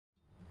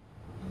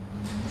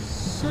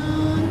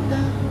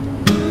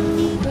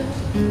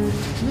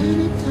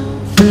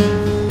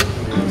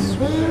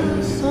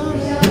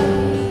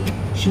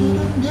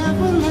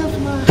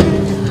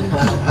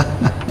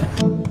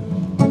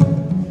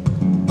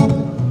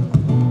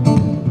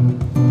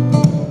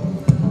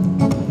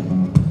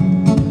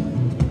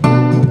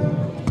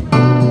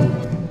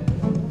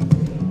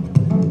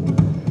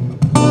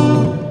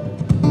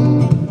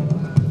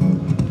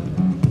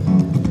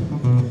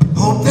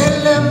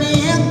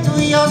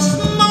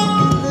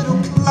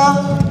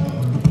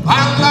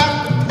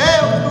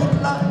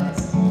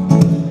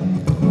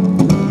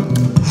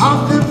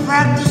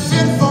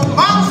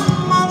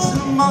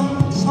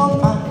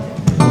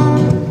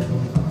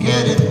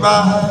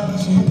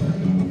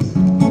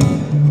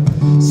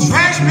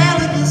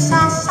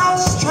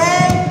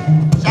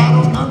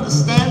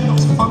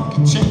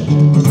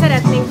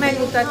Szeretnénk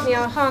megmutatni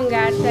a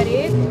hangár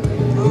terét.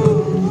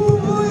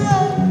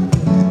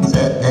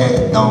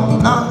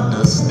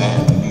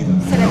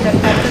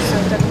 Szeretettel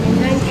köszöntök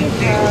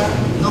mindenkit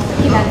a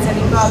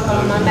 9.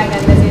 alkalommal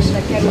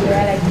megrendezésre kerülő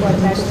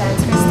Elekkortárs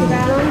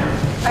Táncfesztiválon.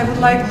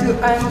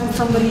 I'm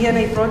from the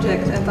BNA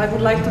project and I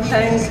would like to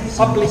thank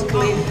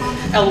publicly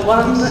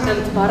L1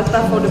 and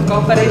Márta for the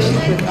cooperation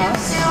with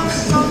us.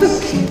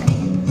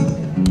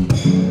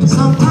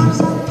 Sometimes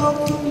I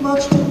talk too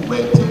much,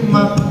 way too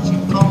much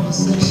in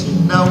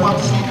conversation. Now I'm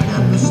seeing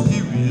that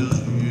mysterious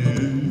view.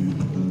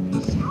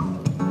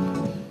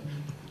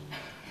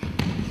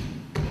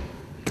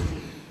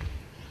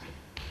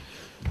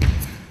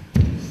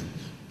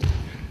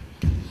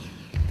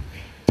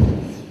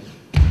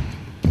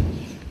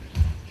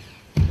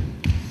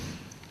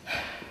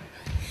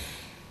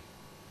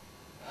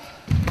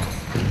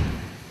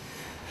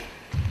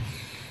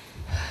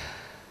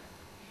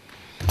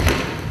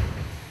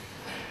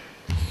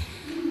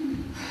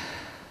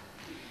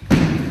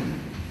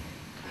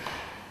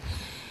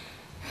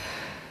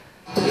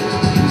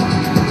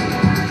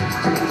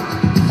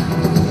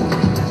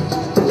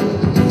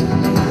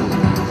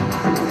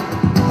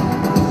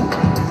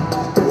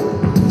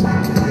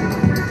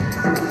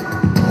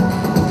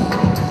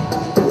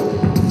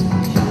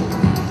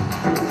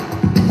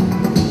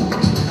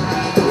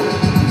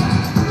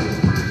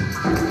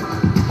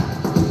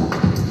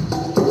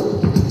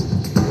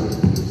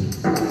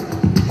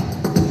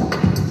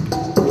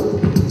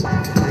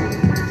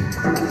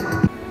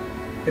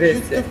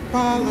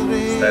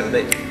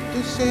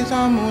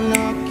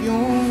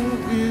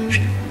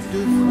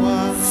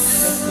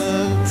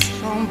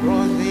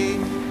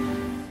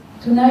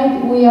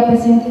 Tonight we are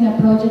presenting a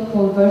project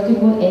called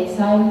Vertical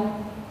Exile,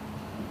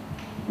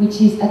 which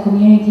is a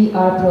community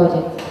art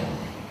project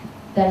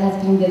that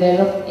has been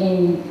developed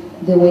in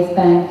the West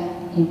Bank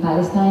in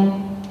Palestine,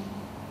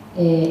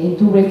 in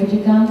 2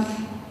 refugee camps,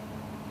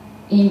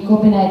 in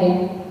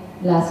Copenhagen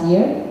last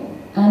year,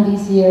 and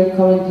this year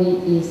currently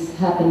is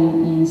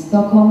happening in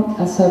Stockholm,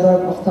 a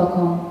suburb of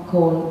Stockholm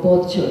called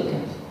Botkyrka.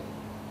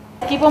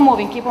 Keep on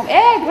moving, keep on.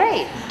 Hey,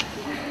 great!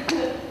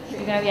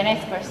 You're gonna be an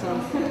expert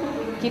soon.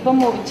 Keep on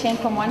moving, change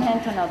from one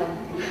hand to another.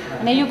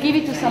 And then you give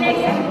it to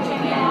somebody else.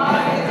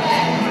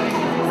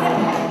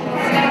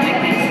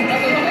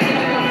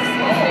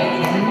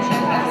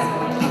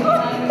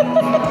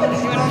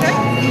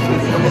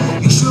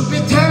 You should be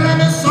telling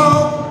us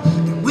all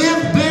that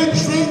we've been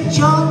tricked,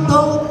 y'all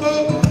know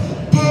they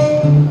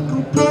pay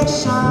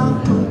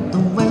complexion to the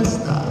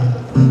Western.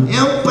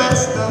 In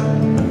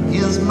Western,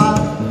 here's my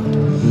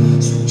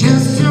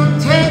suggestion: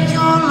 take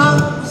your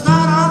love,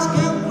 start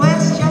asking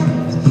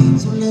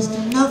questions. So let's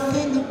do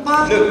nothing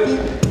about Look,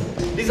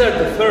 it. these are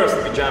the first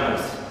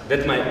pajamas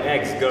that my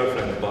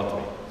ex-girlfriend bought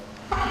me.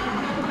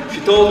 She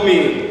told me,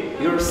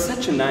 "You're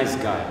such a nice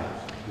guy.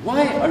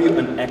 Why are you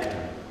an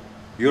actor?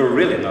 You're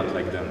really not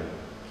like them."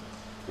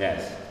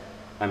 Yes,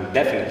 I'm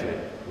definitely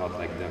not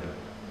like them.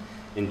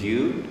 And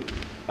you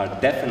are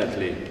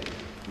definitely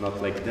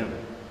not like them.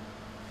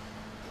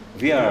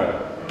 We are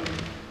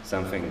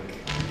something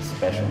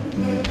special.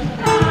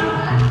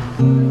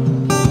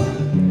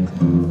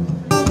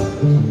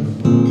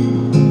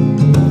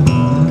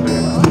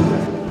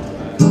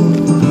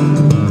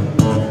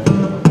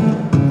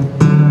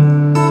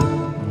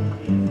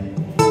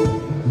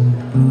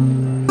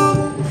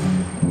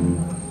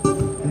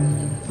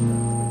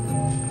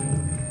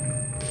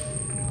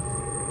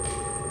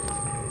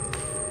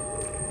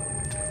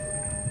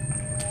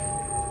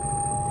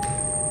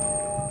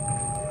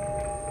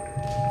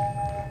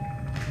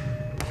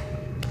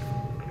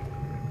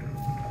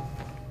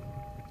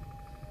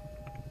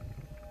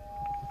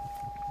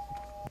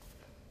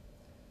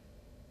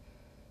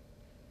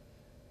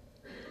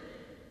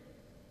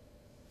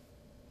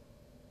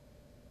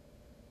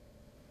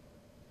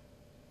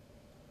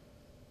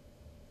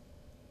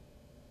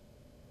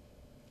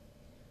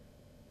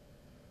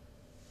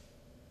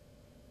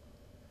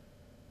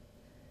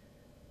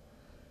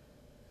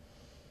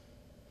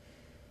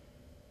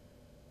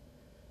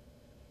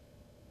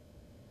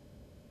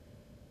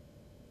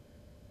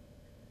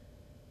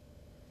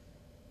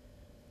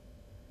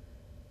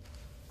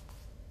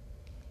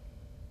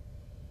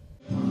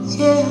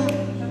 Yeah,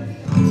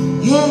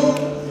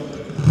 yeah.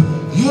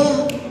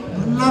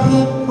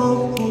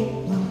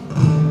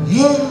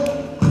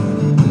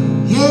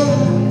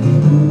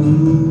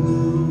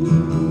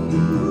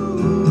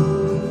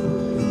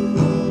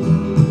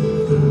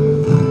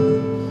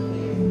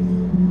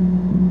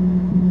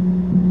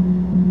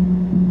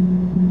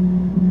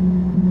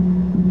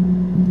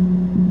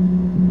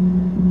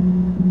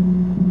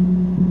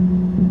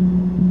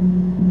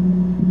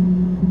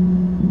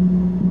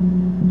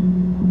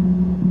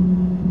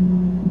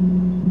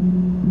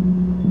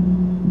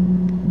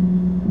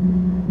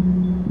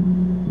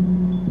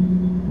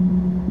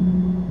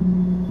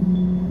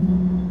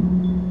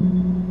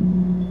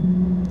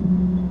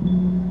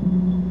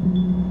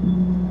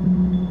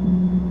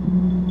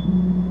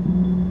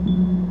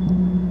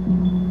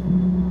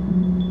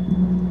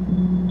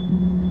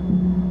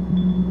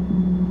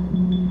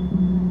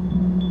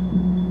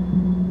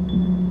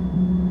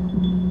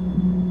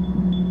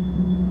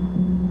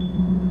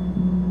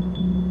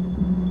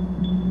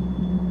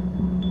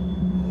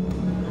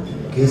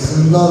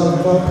 Kissing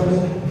lollipop me,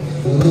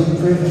 feeling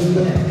pretty.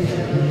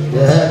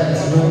 The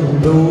happiness when the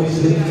doors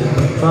hit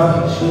the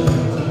partnership.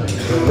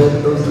 The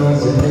windows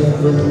noisy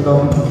neighbors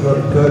know for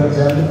the curtains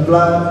and the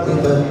blinds. They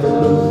let the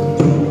loose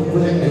to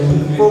window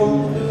folk.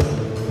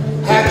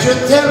 Had your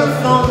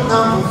telephone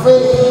number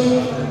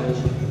free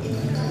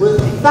with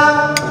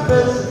 1,000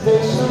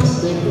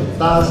 reservations, take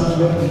 1,000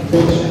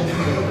 reputations.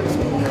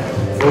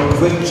 For a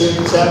quick chit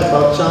chat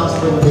about chance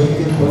we're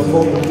taking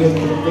before we get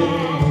to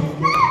bacon.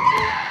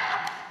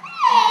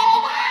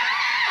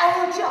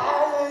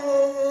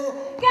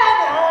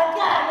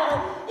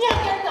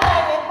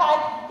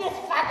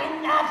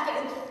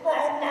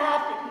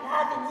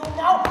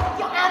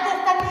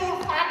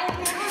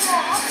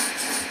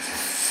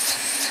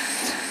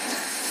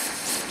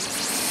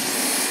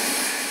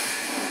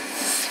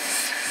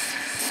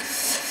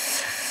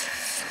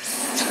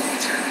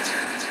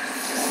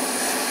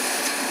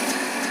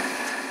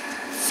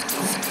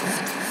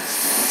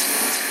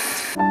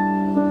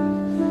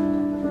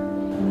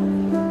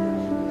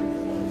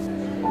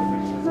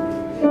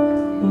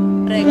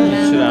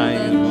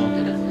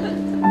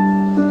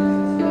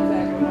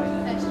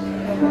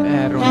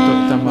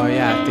 Elrontottam a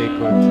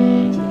játékot.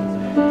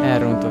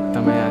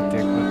 Elrontottam a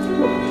játékot.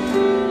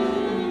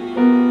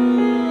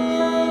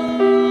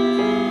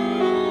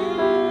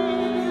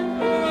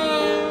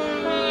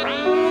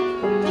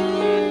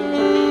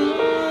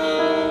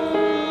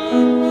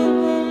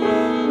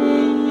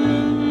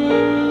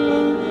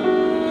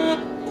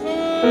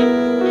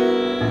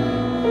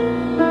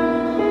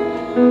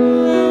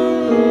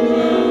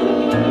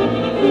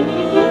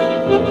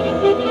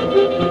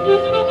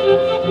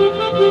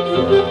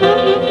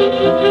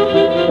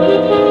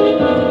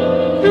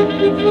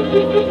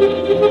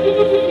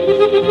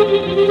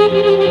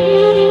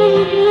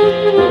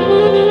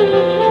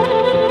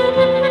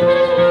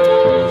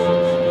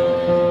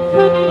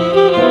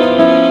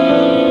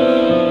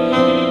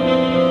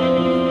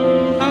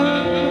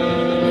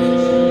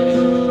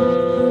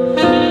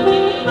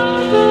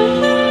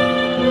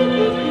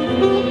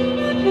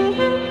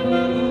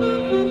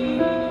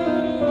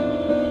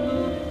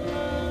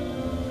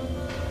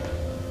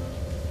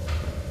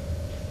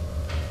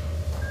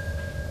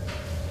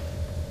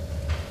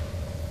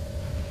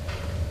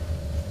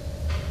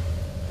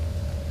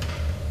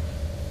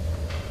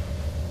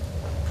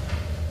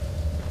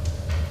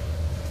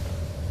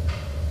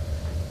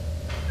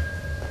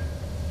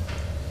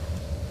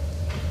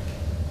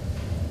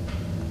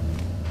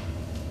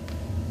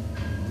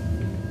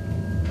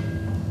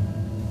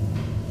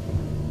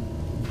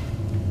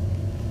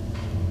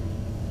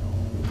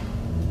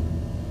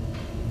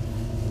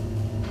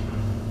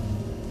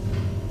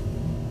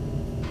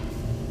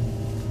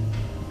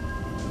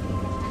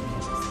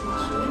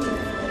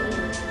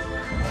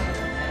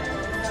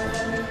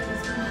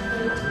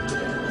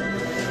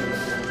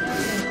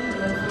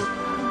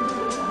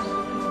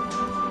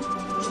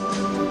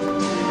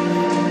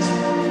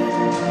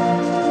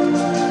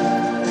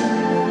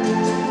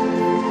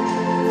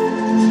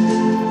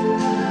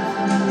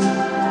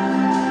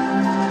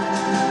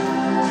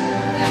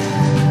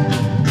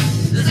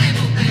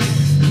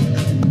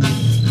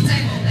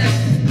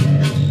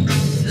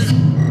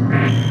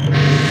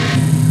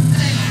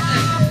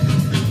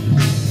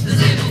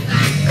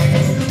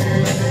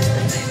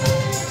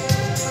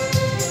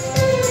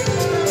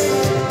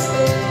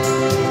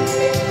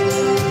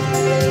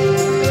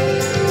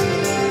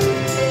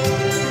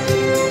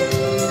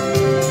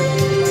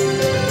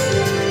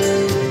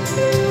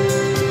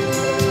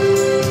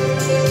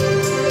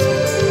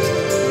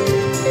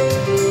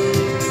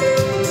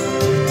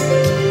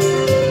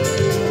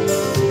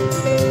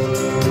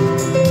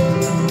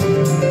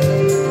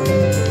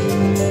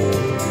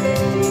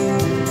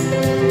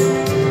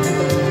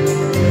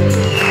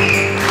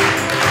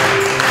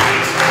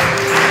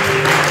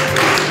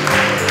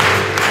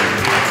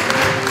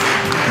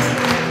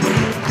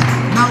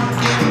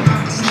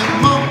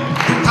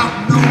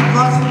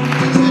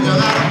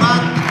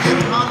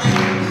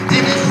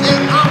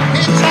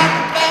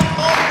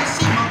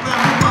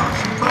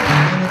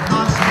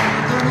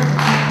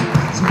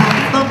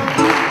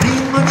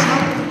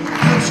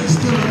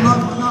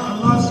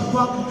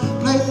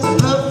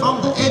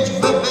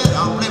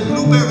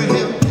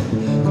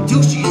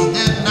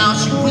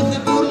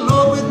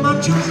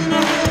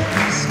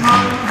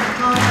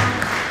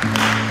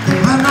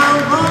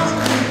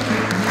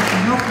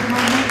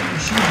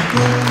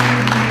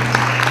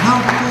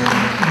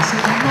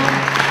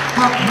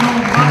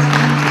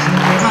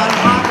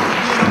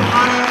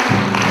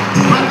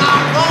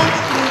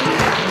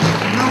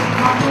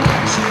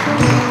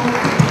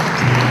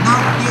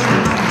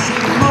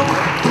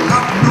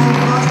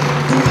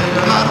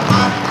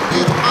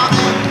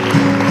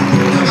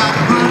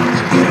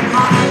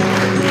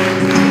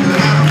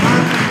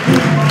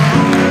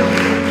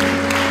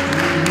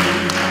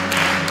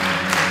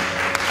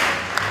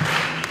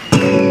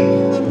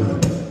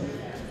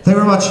 Thank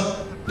you very much.